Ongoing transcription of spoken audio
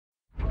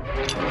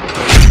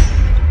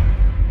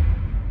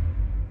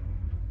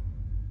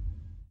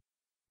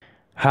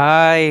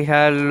Hi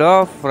hello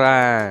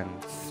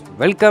friends,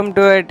 welcome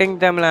to எட்டிங்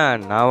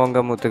தமிழன். நான்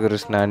உங்கள்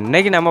முத்துகிருஷ்ணன்.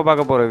 இன்றைக்கி நம்ம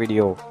பார்க்க போகிற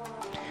வீடியோ,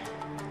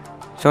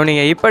 ஸோ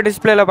நீங்கள் இப்போ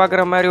டிஸ்பிளேல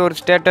பார்க்குற மாதிரி ஒரு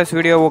ஸ்டேட்டஸ்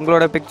வீடியோ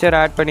உங்களோட பிக்சர்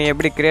ஆட் பண்ணி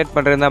எப்படி கிரியேட்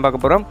பண்ணுறதுன்னு தான்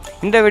பார்க்க போகிறோம்.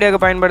 இந்த வீடியோக்கு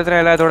பயன்படுத்துகிற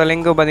எல்லாத்தோட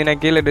லிங்க்கும்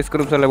பார்த்தீங்கன்னா கீழே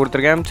டிஸ்கிரிப்ஷனில்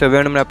கொடுத்துருக்கேன். ஸோ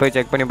வேணும்னா போய்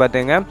செக் பண்ணி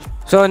பார்த்துங்க.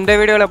 ஸோ இந்த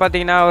வீடியோவில்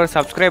பார்த்தீங்கன்னா ஒரு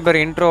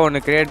சப்ஸ்கிரைபர் இன்ட்ரோ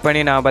ஒன்று கிரியேட்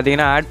பண்ணி நான்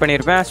பார்த்தீங்கன்னா ஆட்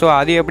பண்ணியிருப்பேன். ஸோ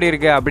அது எப்படி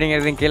இருக்குது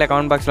அப்படிங்கிறதையும் கீழே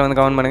கமெண்ட் பாக்ஸில் வந்து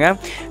கமெண்ட் பண்ணுங்கள்.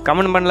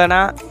 கமெண்ட்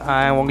பண்ணலன்னா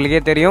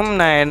உங்களுக்கே தெரியும்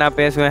நான் என்ன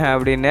பேசுவேன்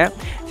அப்படின்னு.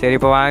 சரி,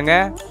 இப்போ வாங்க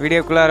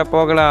வீடியோக்குள்ளார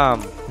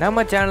போகலாம்.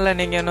 நம்ம சேனலை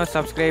நீங்கள் இன்னும்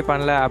சப்ஸ்கிரைப்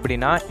பண்ணல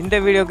அப்படின்னா இந்த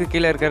வீடியோக்கு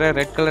கீழே இருக்கிற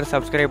ரெட் கலர்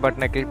சப்ஸ்கிரைப்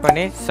பட்டனை கிளிக்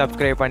பண்ணி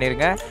சப்ஸ்கிரைப்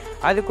பண்ணிடுங்க.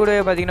 அது கூட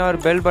பார்த்தீங்கன்னா ஒரு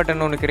பெல்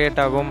பட்டன் ஒன்று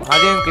கிரியேட் ஆகும்,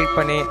 அதையும் கிளிக்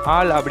பண்ணி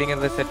ஆல்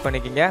அப்படிங்கிறத செட்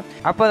பண்ணிக்கிங்க.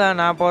 அப்போ தான்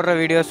நான் போடுற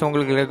வீடியோஸ்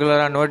உங்களுக்கு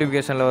ரெகுலராக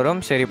நோட்டிஃபிகேஷனில்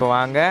வரும். சரி, இப்போ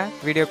வாங்க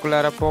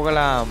வீடியோக்குள்ளார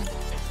போகலாம்.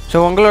 ஸோ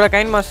உங்களோட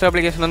கைன்மாஸ்டர்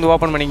அப்ளிகேஷன் வந்து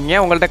ஓப்பன் பண்ணிக்கிங்க.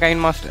 உங்கள்கிட்ட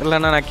கைன்மாஸ்டர்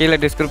இல்லைனா நான் கீழே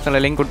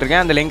டிஸ்கிரிப்ஷனில் லிங்க்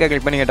கொடுத்துருக்கேன். அந்த லிங்கை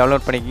கிளிக் பண்ணி நீங்கள்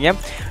டவுன்லோட் பண்ணிக்கிங்க.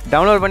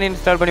 டவுன்லோட் பண்ணி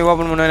இன்ஸ்டால் பண்ணி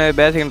ஓப்பன் பண்ண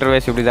பேசிக்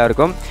இன்டர்ஃபேஸ் இப்படி தான்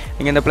இருக்கும்.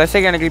 நீங்கள் இந்த ப்ளஸ்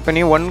ஐக்கானை கிளிக்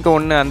பண்ணி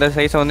 1:1 அந்த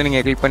சைஸை வந்து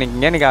நீங்கள் கிளிக்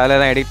பண்ணிக்கிங்க. நீங்கள்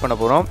அதில் தான் எடிட் பண்ண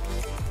போகிறோம்.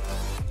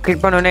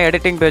 கிளிக் பண்ணோடனே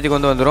எடிட்டிங் பேஜுக்கு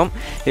வந்து வந்துடும்.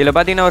 இதில்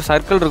பார்த்தீங்கன்னா ஒரு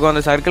சர்க்கிள் இருக்கும்.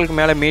 அந்த சர்க்கிளுக்கு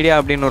மேலே மீடியா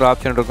அப்படின்னு ஒரு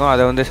ஆப்ஷன் இருக்கும்.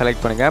 அதை வந்து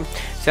செலக்ட் பண்ணுங்கள்.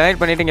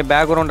 செலக்ட் பண்ணிவிட்டு இங்கே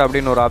பேக்ரவுண்ட்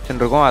அப்படின்னு ஒரு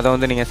ஆப்ஷன் இருக்கும். அதை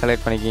வந்து நீங்கள்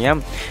செலக்ட் பண்ணிக்கிங்க.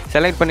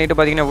 செலக்ட் பண்ணிவிட்டு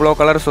பார்த்தீங்கன்னா இவ்வளோ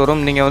கலர்ஸ்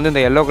வரும். நீங்கள் வந்து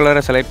இந்த எல்லோ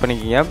கலரை செலக்ட்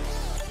பண்ணிக்கிங்க.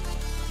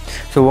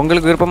 ஸோ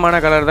உங்களுக்கு விருப்பமான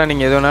கலர் தான்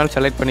நீங்கள் எது வேணாலும்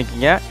செலக்ட்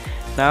பண்ணிக்கிங்க.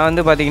 நான்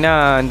வந்து பார்த்திங்கன்னா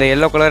இந்த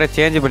எல்லோ கலரை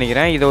சேஞ்ச்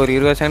பண்ணிக்கிறேன். இதை ஒரு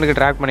 20 செகண்டுக்கு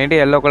ட்ராக் பண்ணிவிட்டு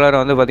எல்லோ கலரை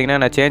வந்து பார்த்திங்கன்னா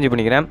நான் சேஞ்ச்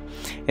பண்ணிக்கிறேன்.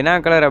 என்ன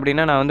கலர்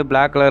அப்படின்னா நான் வந்து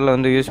பிளாக் கலரில்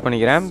வந்து யூஸ்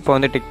பண்ணிக்கிறேன். இப்போ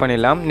வந்து டிக்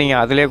பண்ணிடலாம்.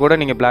 நீங்கள் அதிலே கூட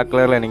நீங்கள் பிளாக்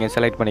கலரில் நீங்கள்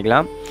செலக்ட்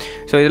பண்ணிக்கலாம்.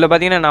 ஸோ இதில்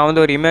பார்த்திங்கன்னா நான்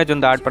வந்து ஒரு இமேஜ்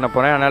வந்து ஆட் பண்ண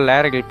போகிறேன். அதனால்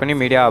லேயரை கிளிக் பண்ணி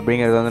மீடியா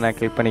அப்படிங்கிறது வந்து நான்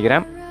கிளிக்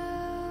பண்ணிக்கிறேன்.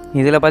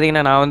 இதில்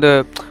பார்த்திங்கன்னா நான் வந்து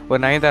ஒரு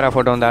நயன்தாரா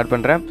ஃபோட்டோ வந்து ஆட்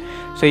பண்ணுறேன்.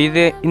 ஸோ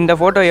இந்த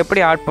ஃபோட்டோ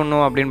எப்படி ஆட்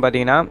பண்ணும் அப்படின்னு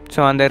பார்த்தீங்கன்னா, ஸோ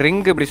அந்த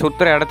ரிங் இப்படி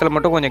சுற்றுற இடத்துல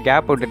மட்டும் கொஞ்சம்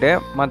கேப் விட்டுட்டு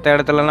மற்ற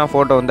இடத்துலலாம்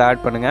ஃபோட்டோ வந்து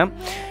ஆட் பண்ணுங்கள்.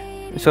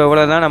 ஸோ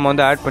இவ்வளோ தான் நம்ம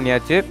வந்து ஆட்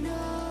பண்ணியாச்சு.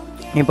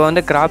 இப்போ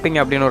வந்து கிராப்பிங்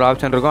அப்படின்னு ஒரு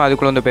ஆப்ஷன் இருக்கும்.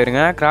 அதுக்குள்ளே வந்து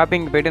போயிருங்க.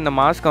 கிராப்பிங் போய்ட்டு இந்த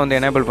மாஸ்க்கை வந்து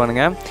எனேபிள்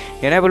பண்ணுங்கள்.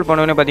 எனேபிள்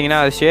பண்ணோன்னே பார்த்தீங்கன்னா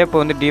அது ஷேப்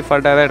வந்து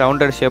டிஃபால்ட்டாகவே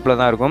ரவுண்டட் ஷேப்பில்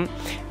தான் இருக்கும்.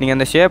 நீங்கள்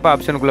அந்த ஷேப்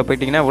ஆப்ஷனுக்குள்ளே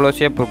போயிட்டிங்கன்னா இவ்வளோ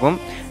ஷேப் இருக்கும்.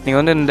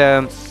 நீங்கள் வந்து இந்த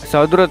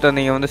சதுரத்தை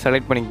நீங்கள் வந்து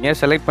செலக்ட் பண்ணிக்கிங்க.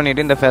 செலக்ட்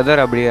பண்ணிவிட்டு இந்த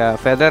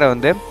ஃபெதரை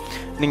வந்து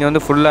நீங்கள்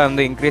வந்து ஃபுல்லாக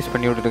வந்து இன்க்ரீஸ்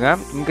பண்ணி விட்டுருங்க.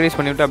 இன்க்ரீஸ்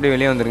பண்ணிவிட்டு அப்படியே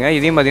வெளியே வந்துடுங்க.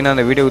 இதையும் பார்த்திங்கன்னா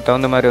அந்த வீடியோக்கு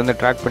தகுந்த மாதிரி வந்து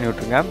ட்ராக் பண்ணி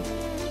விட்ருங்க.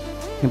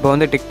 இப்போ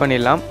வந்து டிக்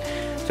பண்ணிடலாம்.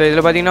 ஸோ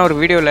இதில் பார்த்திங்கன்னா ஒரு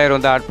வீடியோ லேயர்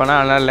வந்து ஆட் பண்ணால்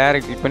அதனால் லேயரை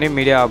கிளிக் பண்ணி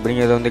மீடியா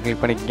அப்படிங்கிறத வந்து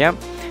கிளிக் பண்ணிக்கங்க.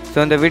 ஸோ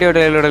இந்த வீடியோ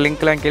லேயரோட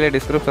லிங்க்லாம் கீழே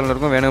டிஸ்கிரிப்ஷனில்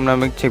இருக்கும். வேணும்னா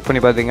செக் பண்ணி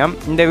பார்த்துங்க.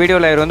 இந்த வீடியோ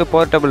லேயர் வந்து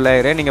போர்ட்டபிள்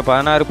லேயரு. நீங்கள்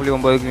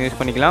 16.9க்கு யூஸ்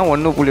பண்ணிக்கலாம்,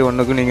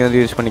 1.1க்கு நீங்கள்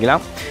வந்து யூஸ்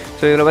பண்ணிக்கலாம்.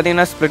 ஸோ இதில்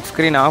பார்த்தீங்கன்னா ஸ்ப்ளிட்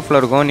ஸ்க்ரீன் ஆஃபில்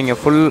இருக்கும். நீங்கள்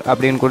ஃபுல்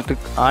அப்படின்னு கொடுத்து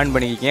ஆன்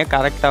பண்ணிக்கிங்க.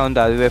 கரெக்டாக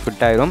வந்து அதுவே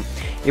ஃபிட் ஆயிரும்.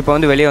 இப்போ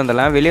வந்து வெளியே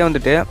வந்துடலாம். வெளியே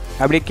வந்துட்டு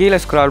அப்படியே கீழே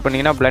ஸ்க்ரால்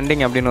பண்ணிங்கன்னா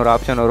பிளண்டிங் அப்படின்னு ஒரு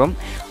ஆப்ஷன் வரும்.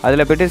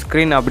 அதில் போய்ட்டு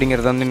ஸ்க்ரீன்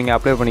அப்படிங்கிறத வந்து நீங்கள்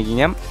அப்ளை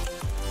பண்ணிக்கிங்க.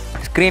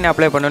 ஸ்க்ரீன்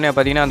அப்ளை பண்ணோன்னே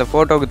பார்த்தீங்கன்னா அந்த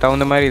ஃபோட்டோவுக்கு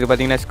தகுந்த மாதிரி இது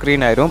பார்த்திங்கன்னா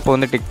ஸ்க்ரீன் ஆயிரும். இப்போ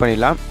வந்து டிக்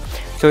பண்ணிடலாம்.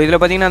 ஸோ இதில்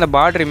பார்த்திங்கன்னா அந்த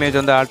பார்டர் இமேஜ்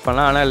வந்து ஆட்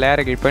பண்ணலாம். ஆனால்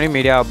லேயரை கிளிக் பண்ணி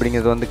மீடியா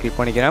அப்படிங்கிறது வந்து கிளிக்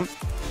பண்ணிக்கிறேன்.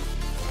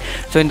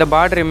 ஸோ இந்த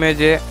பார்டர்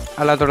இமேஜ்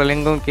எல்லாத்தோட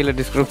லிங்கும் கீழே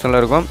டிஸ்கிரிப்ஷனில்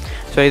இருக்கும்.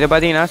 ஸோ இதை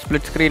பார்த்தீங்கன்னா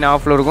ஸ்ப்ளிட் ஸ்க்ரீன்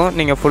ஆஃபில் இருக்கும்.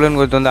 நீங்கள் ஃபுல்லுன்னு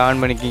கொடுத்து வந்து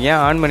ஆன் பண்ணிக்கிங்க.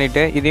 ஆன்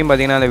பண்ணிவிட்டு இதையும்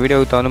பார்த்திங்கன்னா அந்த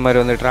வீடியோவுக்கு தகுந்த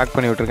மாதிரி வந்து ட்ராக்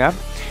பண்ணி விட்ருக்கேன்.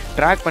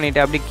 ட்ராக்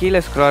பண்ணிவிட்டு அப்படி கீழே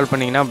ஸ்க்ரால்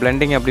பண்ணிங்கன்னா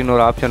பிளண்டிங் அப்படின்னு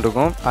ஒரு ஆப்ஷன்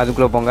இருக்கும்.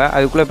 அதுக்குள்ளே போங்க.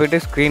 அதுக்குள்ளே போய்ட்டு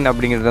ஸ்க்ரீன்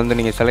அப்படிங்கிறத வந்து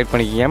நீங்கள் செலக்ட்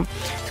பண்ணிக்கிங்க.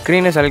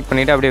 ஸ்க்ரீனை செலக்ட்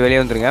பண்ணிவிட்டு அப்படியே வெளியே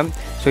வந்துருங்க.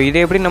 ஸோ இதை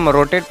எப்படி நம்ம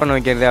ரொட்டேட் பண்ண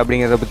வைக்கிறது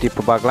அப்படிங்கிறத பற்றி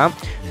இப்போ பார்க்கலாம்.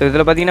 ஸோ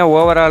இதில் பார்த்தீங்கன்னா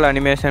ஓவரால்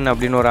அனிமேஷன்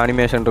அப்படின்னு ஒரு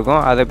அனிமேஷன்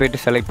இருக்கும். அதை போய்ட்டு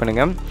செலக்ட்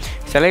பண்ணுங்கள்.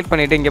 செலக்ட்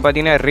பண்ணிவிட்டு இங்கே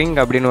பார்த்தீங்கன்னா ரிங்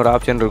அப்படின்னு ஒரு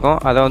ஆப்ஷன் இருக்கும்.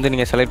 அதை வந்து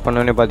நீங்கள் செலக்ட்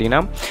பண்ணோன்னே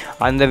பார்த்தீங்கன்னா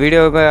அந்த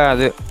வீடியோவுக்கு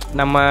அது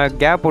நம்ம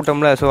கேப்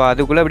விட்டோம்ல, ஸோ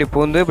அதுக்குள்ளே இப்படி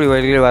பூந்து இப்படி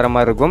வெளியில் வர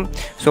மாதிரி இருக்கும்.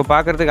 ஸோ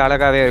பார்க்குறதுக்கு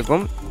அழகாகவே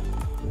இருக்கும்.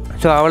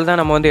 ஸோ அவள் தான்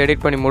நம்ம வந்து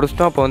எடிட் பண்ணி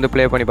முடிச்சிட்டோம். அப்போ வந்து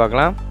ப்ளே பண்ணி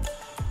பார்க்கலாம்.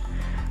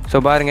 ஸோ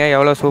பாருங்கள்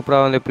எவ்வளோ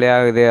சூப்பராக வந்து ப்ளே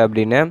ஆகுது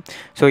அப்படின்னு.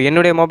 ஸோ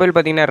என்னுடைய மொபைல்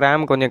பார்த்திங்கன்னா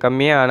ரேம் கொஞ்சம்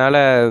கம்மியாக, அதனால்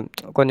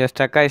கொஞ்சம்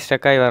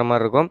ஸ்டக்காகி வர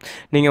மாதிரி இருக்கும்.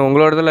 நீங்கள்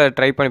உங்களோட இதில்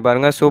ட்ரை பண்ணி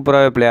பாருங்கள்,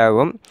 சூப்பராகவே ப்ளே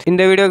ஆகும்.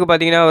 இந்த வீடியோக்கு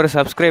பார்த்திங்கன்னா ஒரு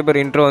சப்ஸ்கிரைபர்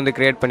இன்ட்ரோ வந்து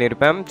க்ரியேட்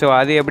பண்ணியிருப்பேன். ஸோ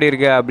அது எப்படி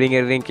இருக்குது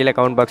அப்படிங்கிறதையும் கீழே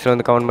கமெண்ட் பாக்ஸில்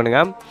வந்து கமெண்ட்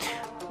பண்ணுங்கள்.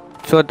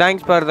 ஸோ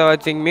தேங்க்ஸ் ஃபார் த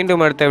வாட்சிங்.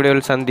 மீண்டும் அடுத்த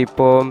வீடியோவில்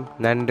சந்திப்போம்.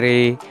 நன்றி,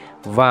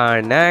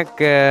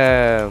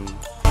 வணக்கம்.